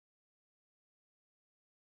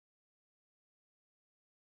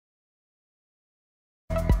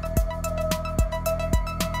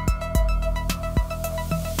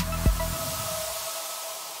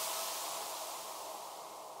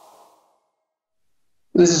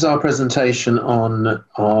This is our presentation on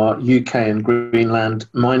our UK and Greenland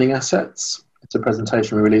mining assets. It's a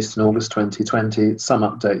presentation we released in August 2020. Some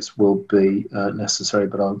updates will be necessary,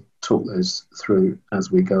 but I'll talk those through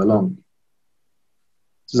as we go along.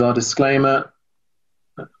 This is our disclaimer.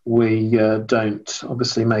 We don't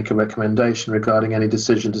obviously make a recommendation regarding any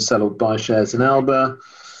decision to sell or buy shares in Alba.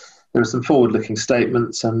 There are some forward-looking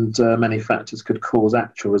statements, and many factors could cause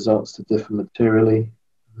actual results to differ materially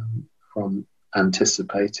from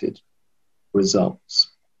anticipated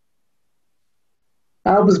results.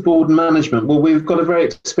 Alba's board and management. Well, we've got a very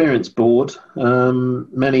experienced board,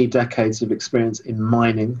 many decades of experience in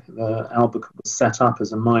mining. Alba was set up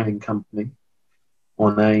as a mining company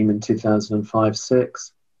on AIM in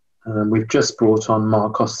 2005-06. We've just brought on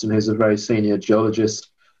Mark Austin, who's a very senior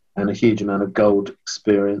geologist and a huge amount of gold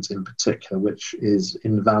experience in particular, which is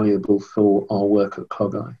invaluable for our work at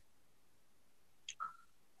Clogau.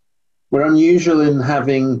 We're unusual in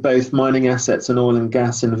having both mining assets and oil and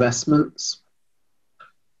gas investments.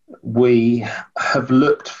 We have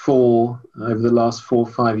looked for, over the last 4 or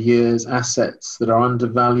 5 years, assets that are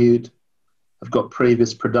undervalued, have got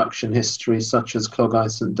previous production history, such as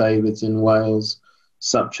Clogau St David's in Wales,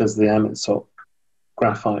 such as the Amitsoq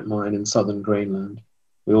graphite mine in southern Greenland.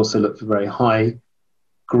 We also look for very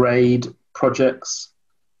high-grade projects,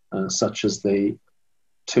 such as the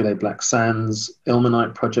Tule Black Sands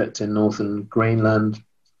ilmenite project in northern Greenland.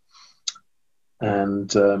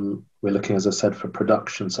 And we're looking, as I said, for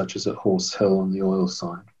production, such as at Horse Hill on the oil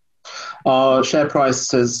side. Our share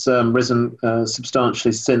price has risen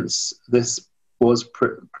substantially since this was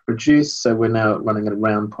produced, so we're now running at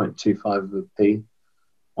around 0.25p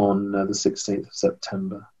on the 16th of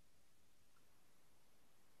September.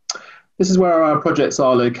 This is where our projects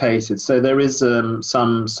are located. So there is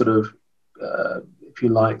some sort of, if you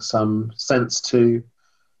like, some sense to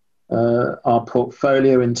our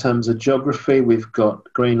portfolio in terms of geography. We've got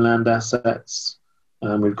Greenland assets,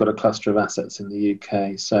 and we've got a cluster of assets in the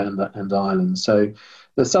UK and Ireland. So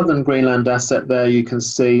the southern Greenland asset there, you can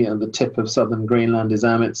see, and the tip of southern Greenland is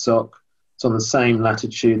Amitsoq. It's on the same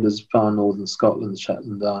latitude as far northern Scotland,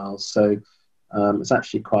 Shetland Isles. So it's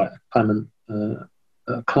actually quite a clement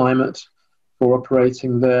climate for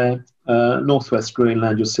operating there. Northwest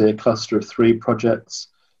Greenland, you'll see a cluster of 3 projects.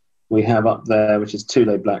 We have up there, which is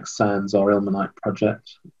Tule Black Sands, our ilmenite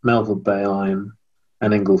project, Melville Bay Iron,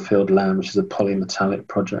 and Inglefield Land, which is a polymetallic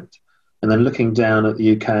project. And then looking down at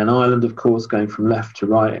the UK and Ireland, of course, going from left to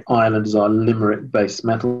right, Ireland is our Limerick base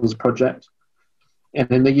metals project.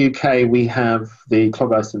 And in the UK, we have the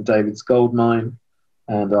Clogau St David's gold mine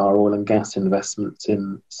and our oil and gas investments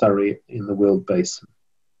in Surrey in the Weald Basin.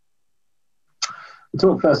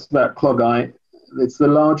 We'll talk first about Clogau. It's the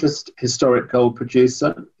largest historic gold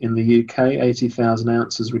producer in the UK, 80,000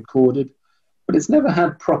 ounces recorded, but it's never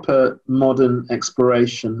had proper modern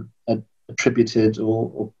exploration attributed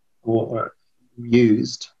or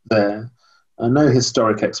used there. No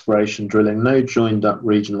historic exploration drilling, no joined up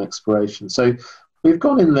regional exploration. So we've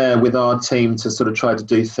gone in there with our team to sort of try to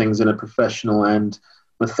do things in a professional and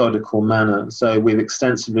methodical manner. So we've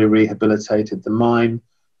extensively rehabilitated the mine.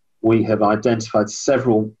 We have identified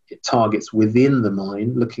several targets within the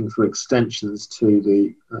mine, looking for extensions to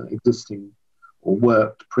the existing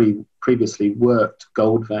or previously worked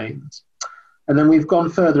gold veins. And then we've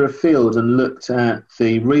gone further afield and looked at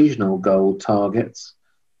the regional gold targets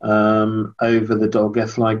over the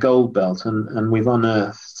Dolgellau gold belt, and we've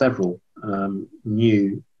unearthed several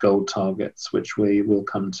new gold targets, which we will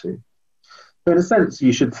come to. So in a sense,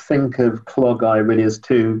 you should think of Clogau really as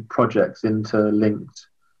 2 projects interlinked.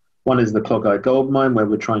 One is the Clogau gold mine, where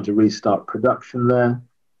we're trying to restart production there.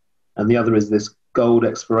 And the other is this gold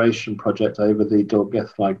exploration project over the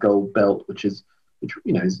Dolgellau gold belt, which is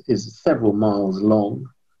several miles long,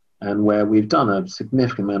 and where we've done a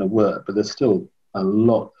significant amount of work, but there's still a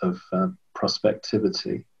lot of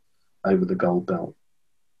prospectivity over the gold belt.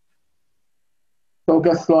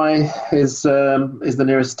 Dolgellau is the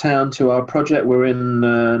nearest town to our project. We're in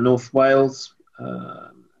North Wales.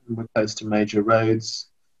 We're close to major roads,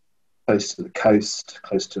 close to the coast,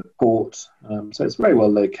 close to a port. So it's very well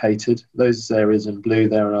located. Those areas in blue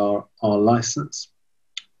there are our license.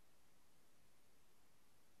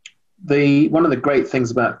 One of the great things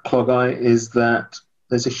about Clogau is that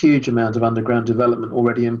there's a huge amount of underground development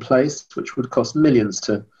already in place, which would cost millions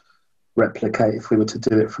to replicate if we were to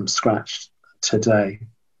do it from scratch today.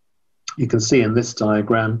 You can see in this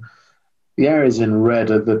diagram, the areas in red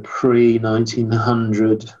are the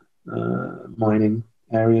pre-1900 mining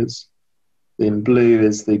areas. In blue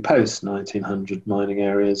is the post-1900 mining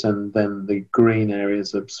areas, and then the green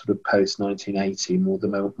areas are sort of post-1980,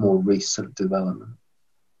 the more recent development.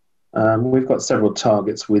 We've got several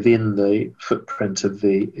targets within the footprint of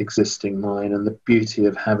the existing mine, and the beauty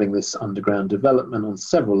of having this underground development on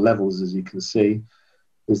several levels, as you can see,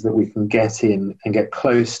 is that we can get in and get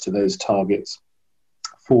close to those targets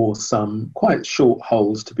for some quite short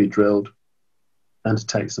holes to be drilled and to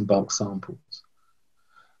take some bulk samples.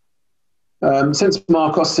 Since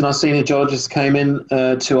Mark Austin, our senior geologist, came in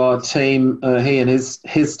to our team, he and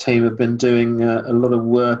his team have been doing a lot of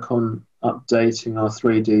work on updating our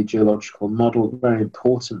 3D geological model. Very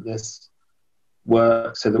important, this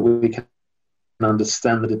work, so that we can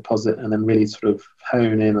understand the deposit and then really sort of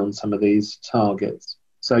hone in on some of these targets.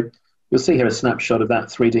 So you'll see here a snapshot of that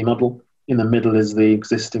 3D model. In the middle is the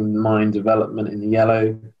existing mine development in the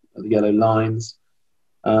yellow lines.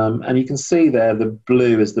 And you can see there the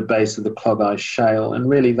blue is the base of the Clogau Shale, and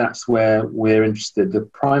really that's where we're interested. The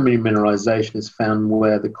primary mineralization is found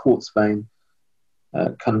where the quartz vein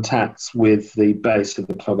contacts with the base of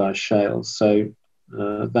the Clogau Shale. So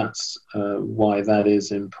that's why that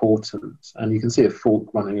is important. And you can see a fault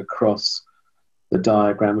running across the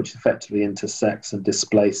diagram, which effectively intersects and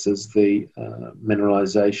displaces the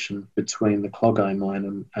mineralization between the Clogau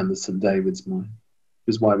mine and the St David's mine,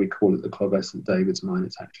 which is why we call it the Clogau St David's mine.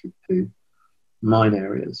 It's actually two mine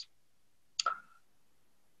areas.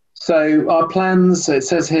 So our plans, it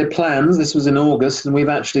says here plans, this was in August, and we've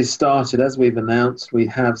actually started, as we've announced, we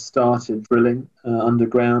have started drilling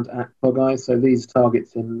underground at Clogau. So these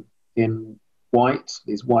targets in white,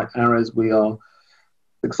 these white arrows, we are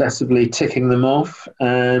successively ticking them off,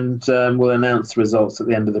 and we'll announce the results at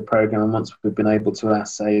the end of the programme once we've been able to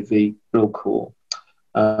assay the drill core.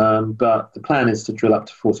 But the plan is to drill up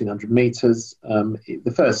to 1,400 metres.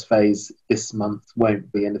 The first phase this month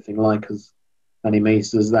won't be anything like as many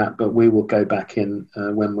metres as that, but we will go back in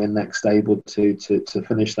when we're next able to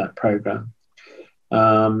finish that programme.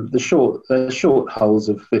 The short holes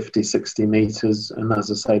of 50, 60 metres, and as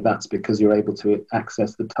I say, that's because you're able to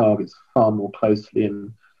access the targets far more closely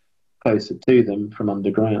and closer to them from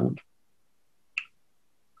underground.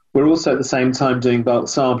 We're also at the same time doing bulk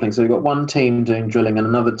sampling. So we've got one team doing drilling and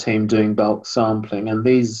another team doing bulk sampling. And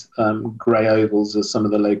these grey ovals are some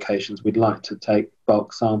of the locations we'd like to take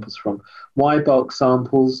bulk samples from. Why bulk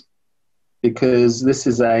samples? Because this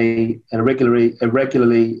is a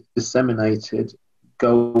irregularly disseminated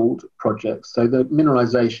gold project. So the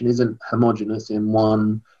mineralization isn't homogeneous in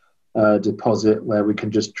one deposit where we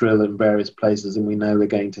can just drill in various places and we know we're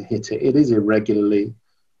going to hit it. It is irregularly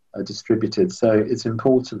distributed. So it's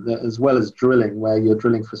important that as well as drilling, where you're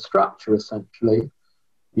drilling for structure essentially,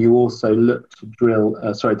 you also look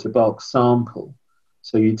to to bulk sample.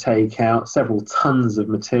 So you take out several tons of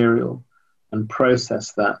material and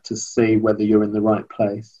process that to see whether you're in the right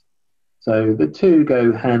place. So the two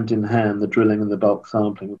go hand in hand, the drilling and the bulk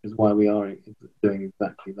sampling, which is why we are doing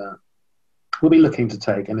exactly that. We'll be looking to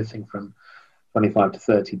take anything from 25 to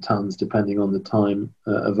 30 tonnes, depending on the time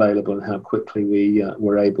available and how quickly we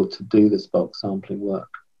were able to do this bulk sampling work.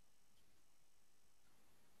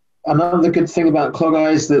 Another good thing about Clogau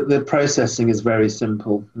is that the processing is very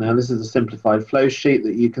simple. Now, this is a simplified flow sheet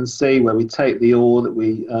that you can see where we take the ore that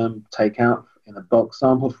we take out in a bulk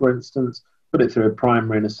sample, for instance, put it through a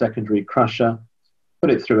primary and a secondary crusher, put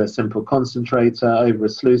it through a simple concentrator, over a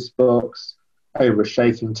sluice box, over a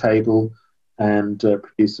shaking table, and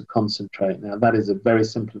produce a concentrate. Now, that is a very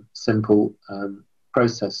simple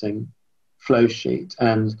processing flow sheet.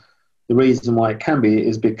 And the reason why it can be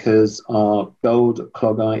is because our gold at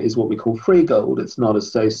Clogau is what we call free gold. It's not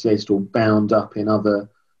associated or bound up in other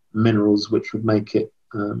minerals, which would make it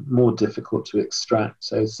more difficult to extract.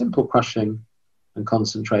 So simple crushing and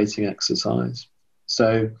concentrating exercise.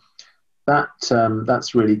 So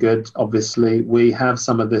that's really good. Obviously, we have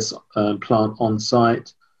some of this plant on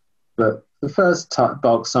site, but the first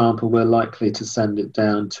bulk sample, we're likely to send it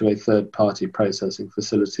down to a third-party processing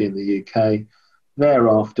facility in the UK.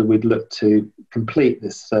 Thereafter, we'd look to complete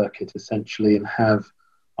this circuit essentially and have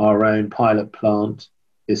our own pilot plant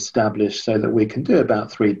established so that we can do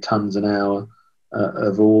about 3 tonnes an hour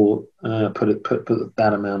of ore, put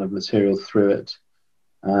that amount of material through it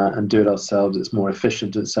and do it ourselves. It's more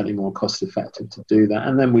efficient, it's certainly more cost effective to do that.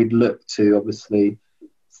 And then we'd look to obviously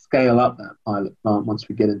scale up that pilot plant once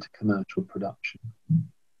we get into commercial production.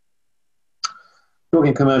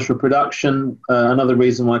 Talking commercial production, another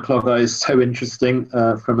reason why Clogau is so interesting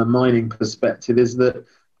from a mining perspective is that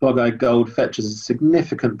Clogau gold fetches a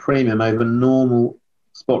significant premium over normal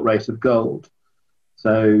spot rate of gold.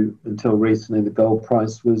 So until recently, the gold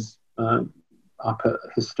price was up at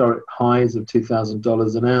historic highs of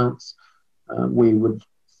 $2,000 an ounce. We would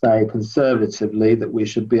say conservatively that we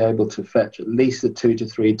should be able to fetch at least a 2 to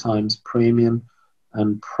 3 times premium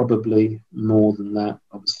and probably more than that.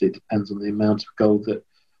 Obviously, it depends on the amount of gold that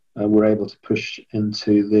we're able to push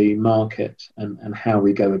into the market and how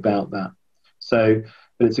we go about that. So,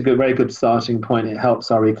 but it's a very good starting point. It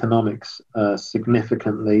helps our economics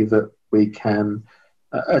significantly that we can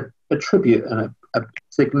attribute a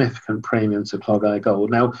significant premium to clog eye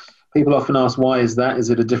gold. Now, people often ask, why is that? Is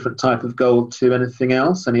it a different type of gold to anything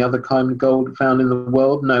else, any other kind of gold found in the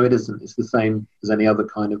world? No, it isn't. It's the same as any other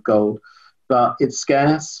kind of gold, but it's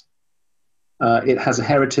scarce. It has a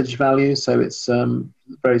heritage value, so it's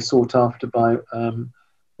very sought after by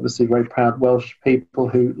obviously very proud Welsh people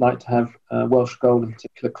who like to have Welsh gold, in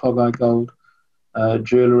particular clog eye gold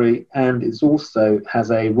jewellery, and it also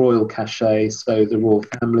has a royal cachet. So the royal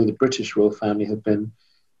family, the British royal family, have been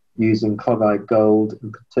using clog eye gold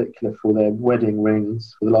in particular for their wedding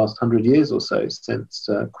rings for the last 100 years or so, since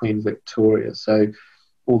Queen Victoria. So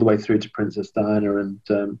all the way through to Princess Diana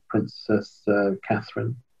and Princess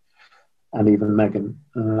Catherine, and even Meghan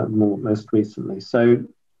most recently. So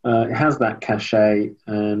it has that cachet,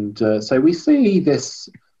 and so we see this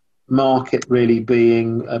market really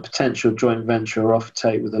being a potential joint venture or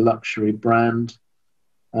offtake with a luxury brand,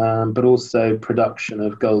 but also production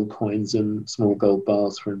of gold coins and small gold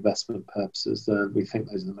bars for investment purposes. We think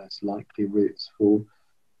those are the most likely routes for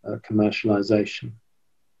commercialization.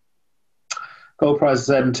 Gold price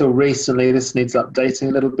said until recently, this needs updating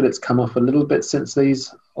a little bit. It's come off a little bit since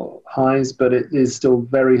these highs, but it is still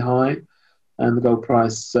very high. And the gold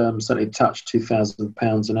price certainly touched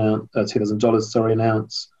 £2,000 an ounce, $2,000 an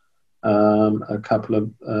ounce a couple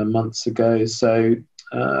of months ago. So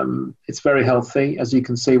it's very healthy. As you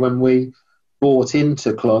can see, when we bought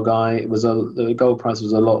into clog eye, the gold price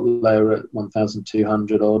was a lot lower at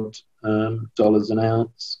 $1,200 odd an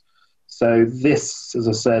ounce. So this, as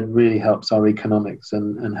I said, really helps our economics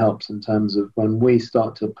and helps in terms of when we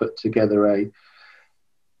start to put together a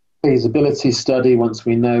feasibility study. Once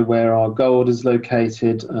we know where our gold is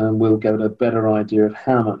located, we'll get a better idea of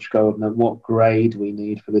how much gold and at what grade we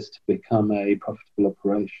need for this to become a profitable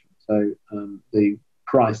operation. So the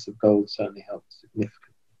price of gold certainly helps significantly.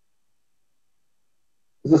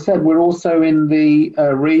 As I said, we're also in the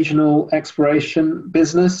regional exploration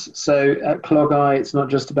business. So at Clog Eye, it's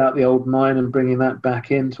not just about the old mine and bringing that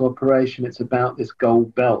back into operation. It's about this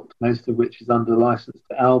gold belt, most of which is under license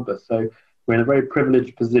to Alba. So we're in a very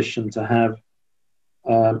privileged position to have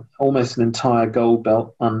almost an entire gold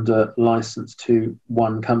belt under license to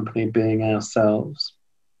one company, being ourselves.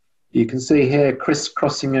 You can see here,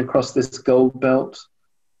 crisscrossing across this gold belt,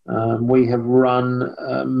 we have run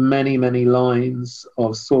many, many lines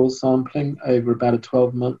of soil sampling over about a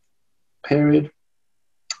 12-month period.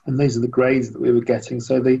 And these are the grades that we were getting.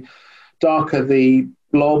 So the darker the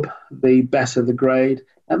blob, the better the grade.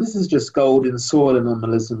 And this is just gold in soil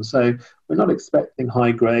anomalism. So we're not expecting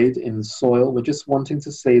high grade in soil. We're just wanting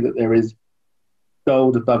to see that there is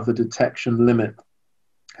gold above the detection limit,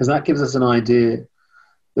 because that gives us an idea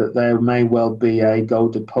that there may well be a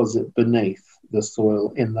gold deposit beneath the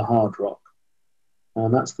soil in the hard rock.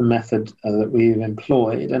 And that's the method that we've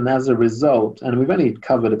employed. And as a result, and we've only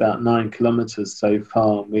covered about 9 kilometers so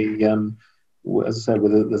far, we, as I said,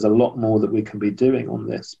 there's a lot more that we can be doing on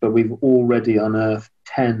this, but we've already unearthed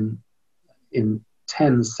 10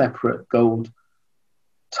 separate gold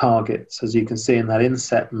targets. As you can see in that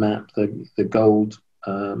inset map, the gold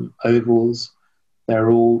ovals,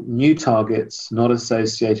 they're all new targets, not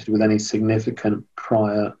associated with any significant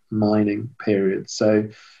prior mining period. So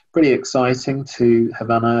pretty exciting to have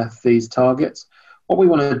unearthed these targets. What we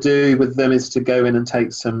want to do with them is to go in and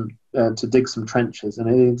take to dig some trenches.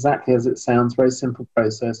 And exactly as it sounds, very simple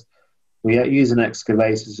process. We use an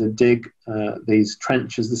excavator to dig these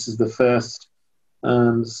trenches. This is the first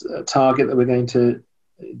target that we're going to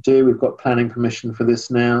do. We've got planning permission for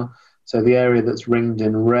this now. So the area that's ringed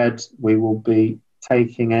in red, we will be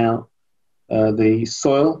taking out the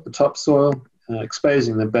soil, the topsoil,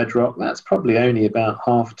 exposing the bedrock. That's probably only about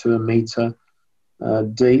half to a metre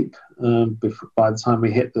deep by the time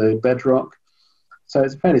we hit the bedrock. So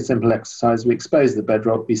it's a fairly simple exercise. We expose the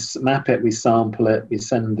bedrock, we map it, we sample it, we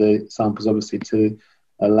send the samples obviously to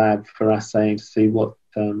a lab for assaying to see what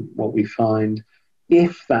we find.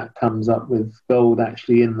 If that comes up with gold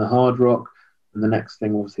actually in the hard rock, and the next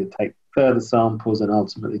thing obviously to take further samples and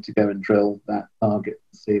ultimately to go and drill that target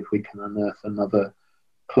to see if we can unearth another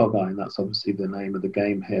clog eye. And that's obviously the name of the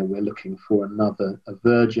game here. We're looking for a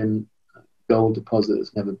virgin gold deposit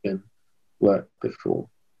that's never been worked before.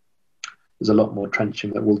 There's a lot more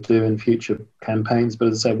trenching that we'll do in future campaigns, but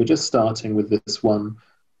as I say, we're just starting with this one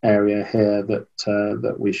area here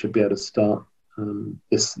that we should be able to start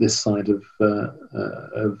this side of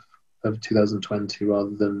of 2020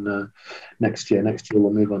 rather than next year. Next year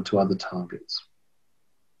we'll move on to other targets.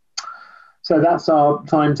 So that's our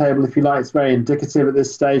timetable, if you like. It's very indicative at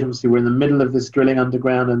this stage. Obviously, we're in the middle of this drilling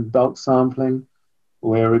underground and bulk sampling.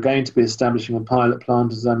 We're going to be establishing a pilot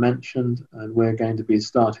plant, as I mentioned, and we're going to be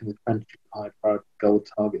starting the trenching high priority gold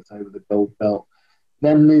targets over the gold belt.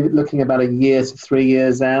 Then looking about a year to 3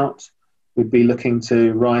 years out, we'd be looking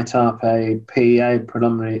to write up a PEA,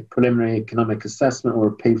 preliminary economic assessment, or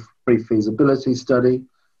a pre-feasibility study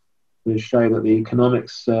to show that the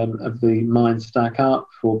economics of the mine stack up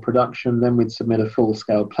for production. Then we'd submit a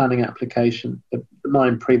full-scale planning application. The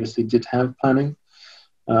mine previously did have planning,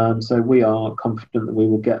 so we are confident that we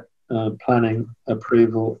will get planning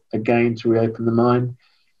approval again to reopen the mine.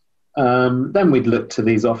 Then we'd look to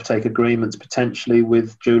these offtake agreements potentially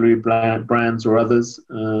with jewellery brands or others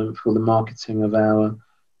for the marketing of our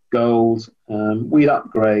gold. We'd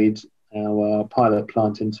upgrade our pilot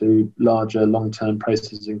plant into larger long-term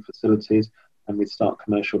processing facilities, and we'd start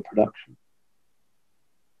commercial production.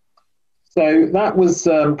 So that was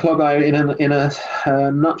Clogau in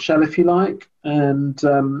a nutshell, if you like. And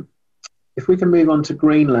if we can move on to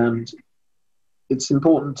Greenland, it's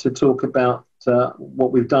important to talk about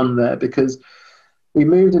what we've done there, because we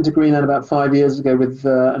moved into Greenland about 5 years ago with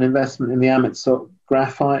an investment in the Amitsoq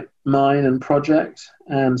graphite mine and project.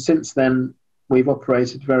 And since then, we've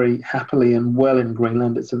operated very happily and well in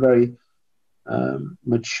Greenland. It's a very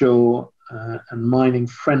mature and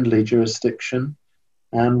mining-friendly jurisdiction.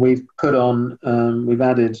 And we've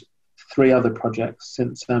added 3 other projects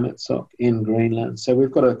since Amitsoq in Greenland. So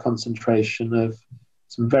we've got a concentration of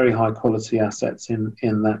some very high-quality assets in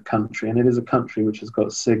that country. And it is a country which has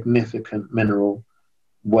got significant mineral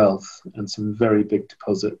wealth and some very big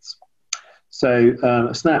deposits. So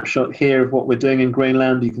a snapshot here of what we're doing in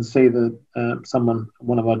Greenland. You can see that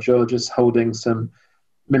one of our geologists holding some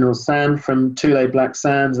mineral sand from Thule black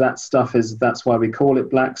sands. That's why we call it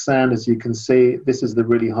black sand. As you can see, this is the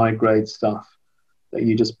really high-grade stuff that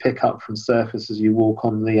you just pick up from surface as you walk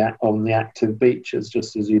on the active beaches,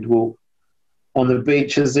 just as you'd walk on the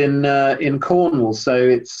beaches in Cornwall. So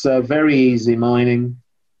it's very easy mining.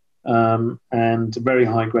 And very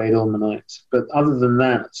high-grade ilmenite. But other than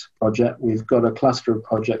that project, we've got a cluster of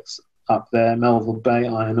projects up there, Melville Bay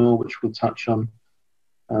iron ore, which we'll touch on.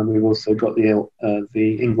 We've also got the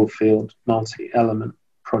Inglefield multi-element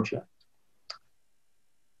project.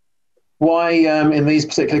 Why in these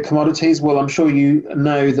particular commodities? Well, I'm sure you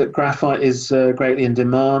know that graphite is greatly in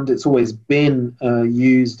demand. It's always been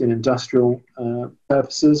used in industrial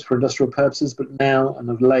purposes, but now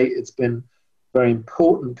and of late it's been very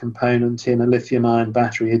important component in a lithium-ion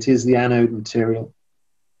battery. It is the anode material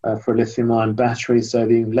for a lithium-ion battery. So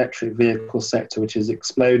the electric vehicle sector, which is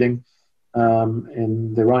exploding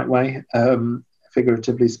in the right way,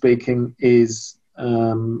 figuratively speaking, is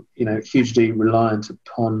hugely reliant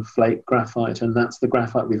upon flake graphite, and that's the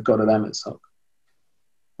graphite we've got at Amitsoq.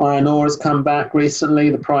 Iron ore has come back recently.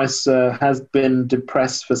 The price has been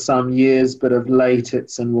depressed for some years, but of late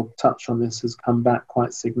and we'll touch on this, has come back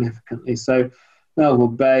quite significantly. So Melville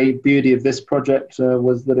Bay, beauty of this project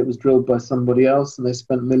was that it was drilled by somebody else and they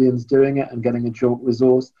spent millions doing it and getting a joint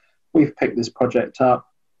resource. We've picked this project up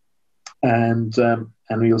and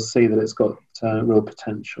you'll see that it's got real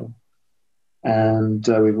potential. And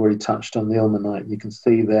we've already touched on the ilmenite. You can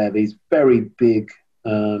see there these very big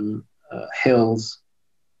hills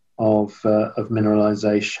of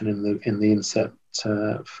mineralization in the inset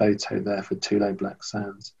photo there for Thule black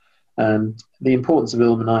sands. And the importance of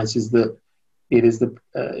ilmenite is that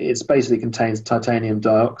it basically contains titanium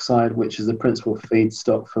dioxide, which is the principal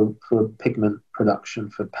feedstock for pigment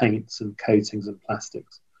production for paints and coatings and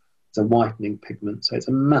plastics. It's a whitening pigment, so it's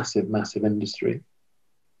a massive, massive industry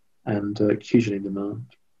and hugely in demand.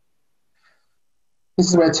 This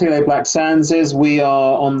is where Thule Black Sands is. We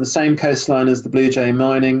are on the same coastline as the Blue Jay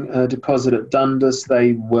mining deposit at Dundas.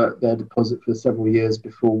 They worked their deposit for several years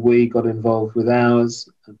before we got involved with ours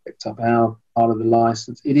and picked up our part of the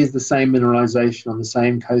license. It is the same mineralization on the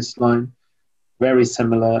same coastline, very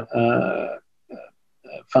similar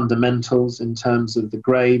fundamentals in terms of the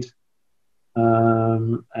grade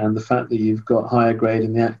and the fact that you've got higher grade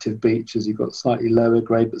in the active beaches, you've got slightly lower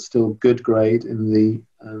grade but still good grade in the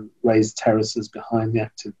raised terraces behind the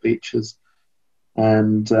active beaches.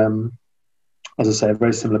 And as I say, a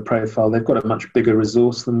very similar profile. They've got a much bigger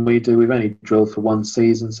resource than we do. We've only drilled for one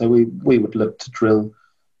season, so we would look to drill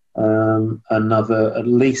at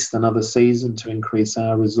least another season to increase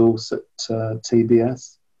our resource at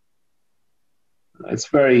TBS. It's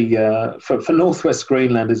very, for northwest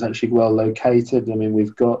Greenland, is actually well located. I mean,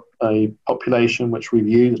 we've got a population which we've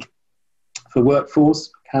used for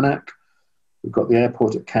workforce, Cannock. We've got the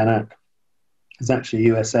airport at Cannock. There's actually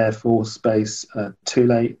a US Air Force base at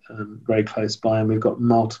Tule, very close by, and we've got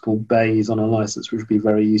multiple bays on our license, which would be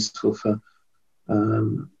very useful for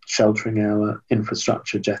sheltering our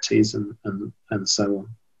infrastructure, jetties, and so on.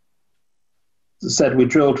 As I said, we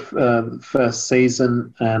drilled the first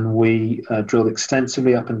season, and we drilled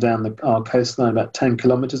extensively up and down our coastline, about 10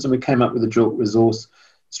 kilometres, and we came up with a JORC resource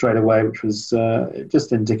straight away, which was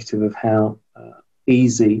just indicative of how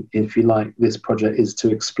easy, if you like, this project is to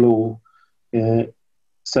explore.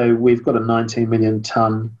 So we've got a 19 million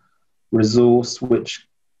tonne resource, which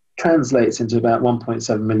translates into about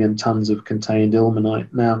 1.7 million tonnes of contained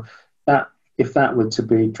ilmenite. Now, if that were to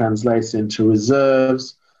be translated into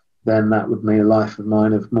reserves, then that would mean a life of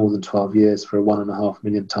mine of more than 12 years for a 1.5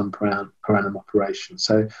 million tonne per annum operation.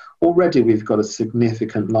 So already we've got a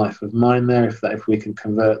significant life of mine there if we can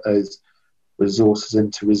convert those resources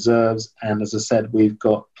into reserves. And as I said, we've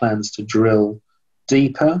got plans to drill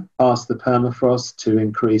deeper past the permafrost to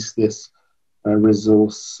increase this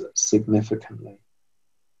resource significantly.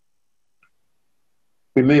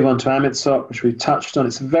 We move on to Amitsoq, which we've touched on.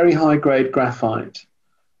 It's a very high-grade graphite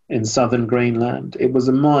in southern Greenland. It was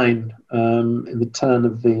a mine in the turn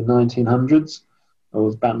of the 1900s, or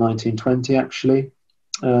about 1920 actually.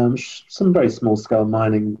 Some very small-scale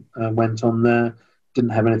mining went on there.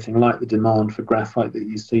 Didn't have anything like the demand for graphite that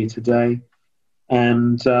you see today.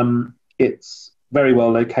 And it's very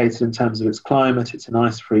well located in terms of its climate. It's in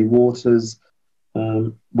ice-free waters.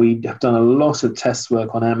 We have done a lot of test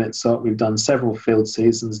work on Amitsoq. We've done several field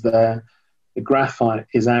seasons there. The graphite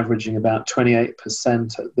is averaging about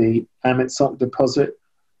 28% at the Amitsoq deposit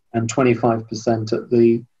and 25% at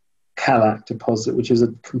the Kallak deposit, which is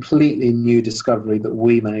a completely new discovery that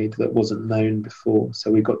we made that wasn't known before.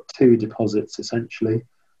 So we've got two deposits essentially,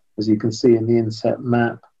 as you can see in the inset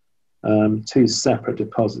map, two separate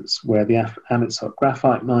deposits where the Amitsoq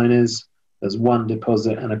graphite mine is. There's one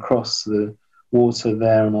deposit, and across the water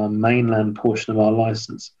there on our mainland portion of our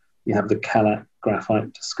license, you have the Kallak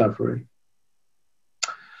graphite discovery.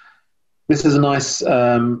 This is a nice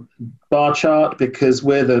bar chart because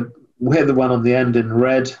we're the one on the end in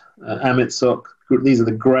red, Amitsoq. These are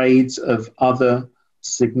the grades of other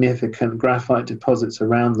significant graphite deposits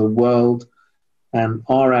around the world, and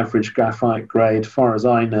our average graphite grade, far as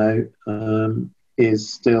I know,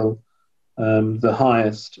 is still the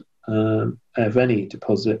highest of any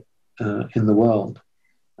deposit in the world.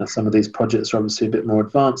 Now, some of these projects are obviously a bit more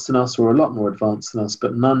advanced than us, or a lot more advanced than us,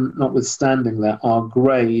 but notwithstanding that, our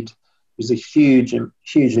grade is a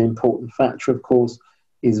hugely important factor, of course,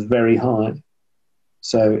 is very high.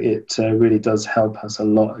 So it really does help us a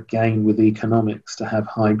lot, again, with economics, to have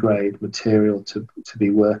high-grade material to be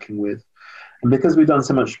working with. And because we've done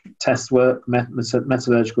so much test work,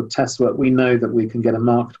 metallurgical test work, we know that we can get a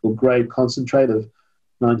marketable grade concentrate of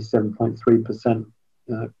 97.3%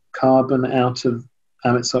 carbon out of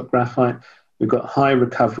Amitsoq graphite. We've got high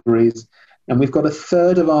recoveries, and we've got a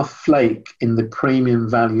third of our flake in the premium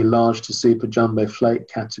value large to super jumbo flake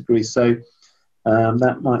category. So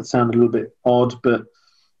that might sound a little bit odd, but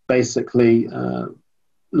basically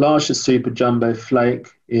large to super jumbo flake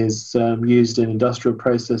is used in industrial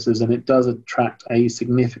processes, and it does attract a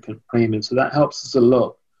significant premium. So that helps us a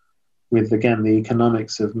lot with, again, the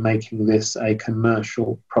economics of making this a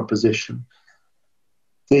commercial proposition.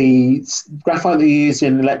 The graphite that you use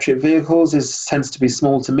in electric vehicles tends to be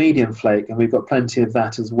small to medium flake, and we've got plenty of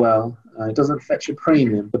that as well. It doesn't fetch a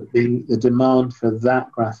premium, but the demand for that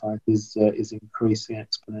graphite is increasing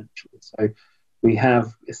exponentially. So we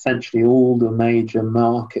have essentially all the major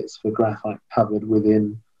markets for graphite covered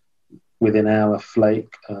within our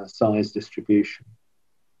flake size distribution.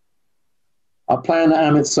 Our plan at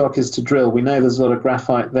Amitsoq is to drill. We know there's a lot of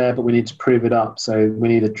graphite there, but we need to prove it up. So we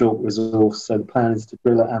need a JORC resource. So the plan is to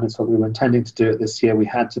drill at Amitsoq. We were intending to do it this year. We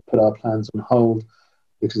had to put our plans on hold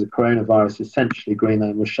because of coronavirus. Essentially,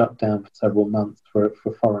 Greenland was shut down for several months for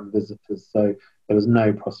foreign visitors. So there was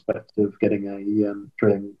no prospect of getting a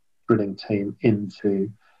drilling team into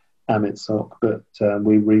Amitsoq. But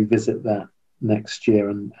we revisit that next year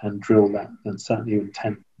and drill that, and certainly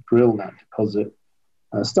intend to drill that deposit.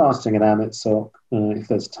 Starting at Amitsoq, if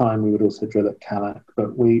there's time, we would also drill at Kallak.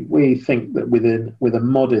 But we think that with a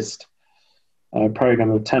modest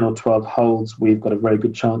program of 10 or 12 holes, we've got a very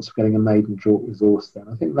good chance of getting a maiden JORC resource then.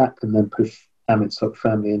 I think that can then push Amitsoq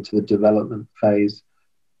firmly into the development phase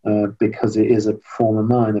because it is a former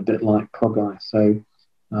mine, a bit like Clogau. So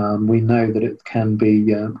we know that it can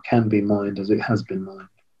be mined as it has been mined.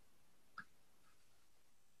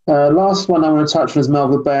 Last one I want to touch on is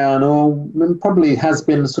Melville Bay Iron Ore. Probably has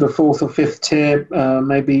been sort of fourth or fifth tier,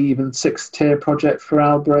 maybe even sixth tier project for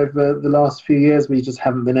Alba over the last few years. We just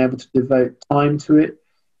haven't been able to devote time to it.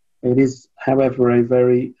 It is, however, a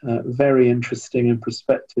very interesting and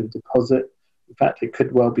prospective deposit. In fact, it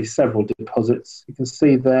could well be several deposits. You can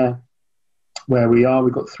see there where we are.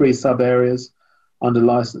 We've got 3 sub areas under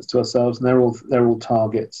license to ourselves, and they're all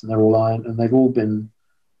targets, and they're all iron, and they've all been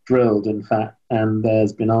drilled, in fact, and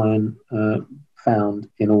there's been iron found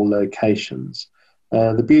in all locations.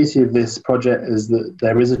 The beauty of this project is that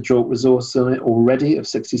there is a JORC resource in it already of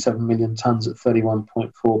 67 million tonnes at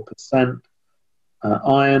 31.4%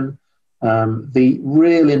 iron. The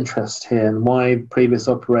real interest here and why previous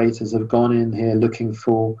operators have gone in here looking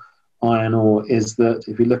for iron ore is that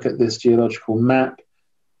if you look at this geological map,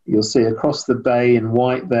 you'll see across the bay in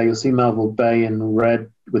white there, you'll see Melville Bay in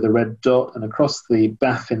red with a red dot, and across the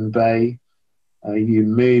Baffin Bay, you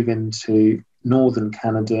move into northern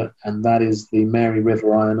Canada, and that is the Mary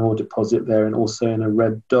River iron ore deposit there, and also in a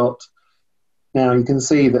red dot. Now you can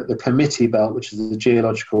see that the Committee Belt, which is a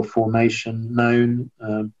geological formation known,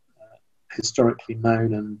 historically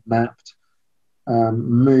known and mapped,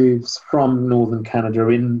 moves from northern Canada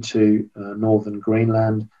into northern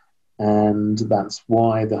Greenland. And that's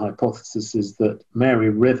why the hypothesis is that Mary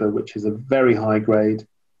River, which is a very high-grade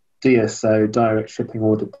DSO, direct shipping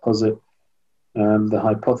ore deposit, the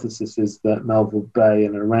hypothesis is that Melville Bay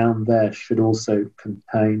and around there should also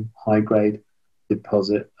contain high-grade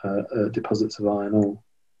deposits of iron ore.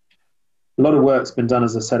 A lot of work's been done,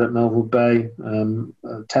 as I said, at Melville Bay.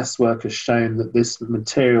 Test work has shown that this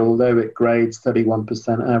material, although it grades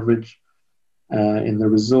 31% average, in the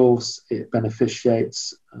resource, it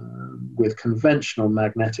beneficiates with conventional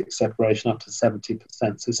magnetic separation up to 70%.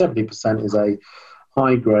 So 70% is a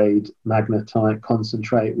high-grade magnetite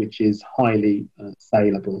concentrate, which is highly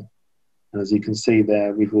saleable. And as you can see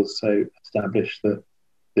there, we've also established that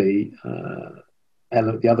the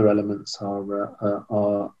other elements are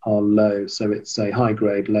low. So it's a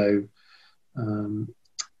high-grade, low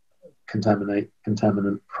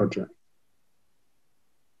contaminant project.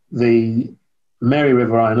 The Mary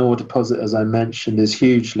River iron ore deposit, as I mentioned, is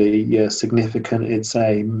hugely significant. It's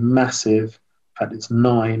a massive, in fact, it's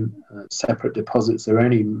 9 separate deposits. They're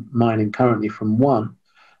only mining currently from 1,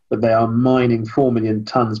 but they are mining 4 million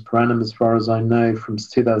tonnes per annum, as far as I know, from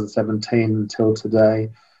 2017 until today,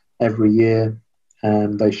 every year.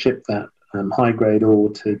 And they ship that high-grade ore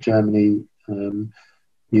to Germany,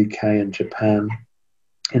 UK and Japan.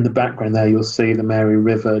 In the background there, you'll see the Mary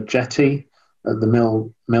River jetty at the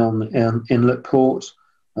Milne Inlet port,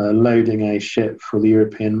 loading a ship for the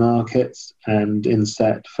European markets, and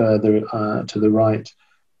inset further to the right,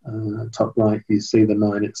 top right, you see the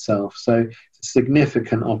mine itself. So it's a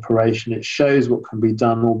significant operation. It shows what can be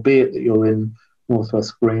done, albeit that you're in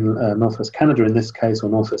Northwest Canada in this case,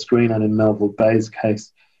 or Northwest Greenland in Melville Bay's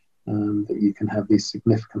case, that you can have these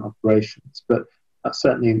significant operations. But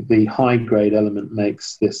certainly the high-grade element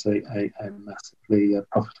makes this a massively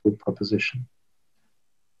profitable proposition.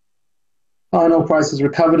 Iron ore prices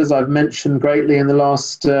recovered, as I've mentioned, greatly in the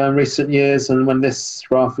last recent years, and when this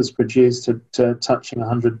graph was produced at touching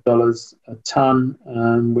 $100 a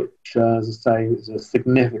tonne, which, as I say, is a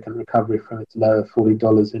significant recovery from its low of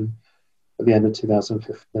 $40 at the end of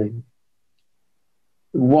 2015.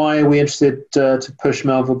 Why are we interested to push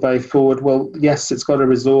Melville Bay forward? Well, yes, it's got a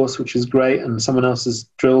resource, which is great, and someone else has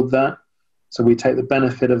drilled that. So we take the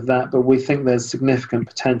benefit of that, but we think there's significant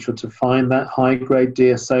potential to find that high-grade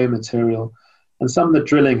DSO material. And some of the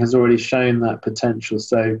drilling has already shown that potential.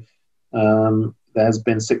 So there's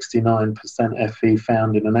been 69% Fe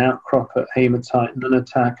found in an outcrop at Hematite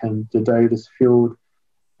Nunatak and Dodolis Fjord.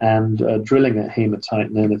 And drilling at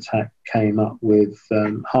Hematite Nunatak came up with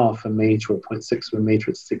half a metre or 0.6 of a metre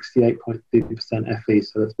at 68.2% Fe.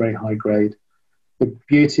 So that's very high grade. The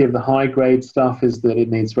beauty of the high grade stuff is that it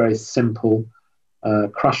needs very simple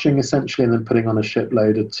crushing, essentially, and then putting on a ship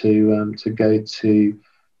loader to go to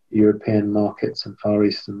European markets and Far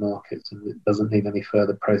Eastern markets, and it doesn't need any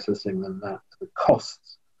further processing than that. The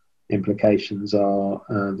cost implications are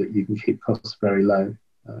that you can keep costs very low,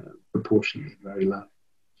 proportionally very low.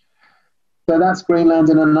 So that's Greenland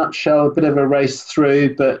in a nutshell, a bit of a race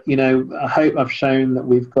through, but I hope I've shown that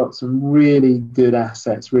we've got some really good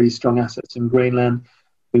assets, really strong assets in Greenland.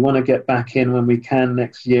 We want to get back in when we can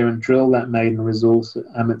next year and drill that maiden resource at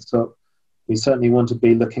Amitsoq. We certainly want to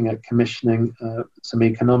be looking at commissioning some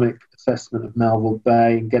economic assessment of Melville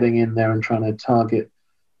Bay and getting in there and trying to target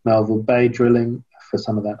Melville Bay drilling for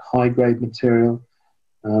some of that high-grade material.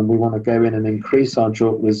 We want to go in and increase our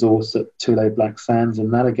JORC resource at Tule Black Sands,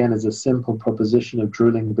 and that again is a simple proposition of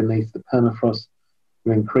drilling beneath the permafrost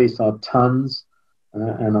to increase our tons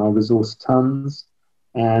and our resource tons.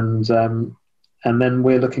 And then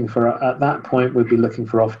we're looking for, at that point, we'd be looking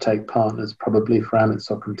for offtake partners, probably for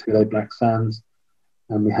Amitsoq and Tule Black Sands.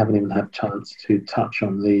 And we haven't even had a chance to touch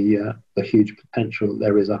on the huge potential that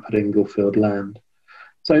there is up at Inglefield Land.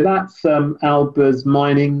 So that's Alba's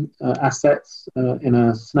mining assets in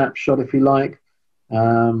a snapshot, if you like.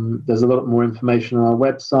 There's a lot more information on our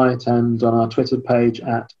website and on our Twitter page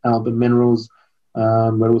at Alba Minerals.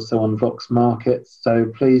 We're also on Vox Markets,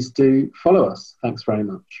 so please do follow us. Thanks very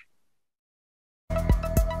much.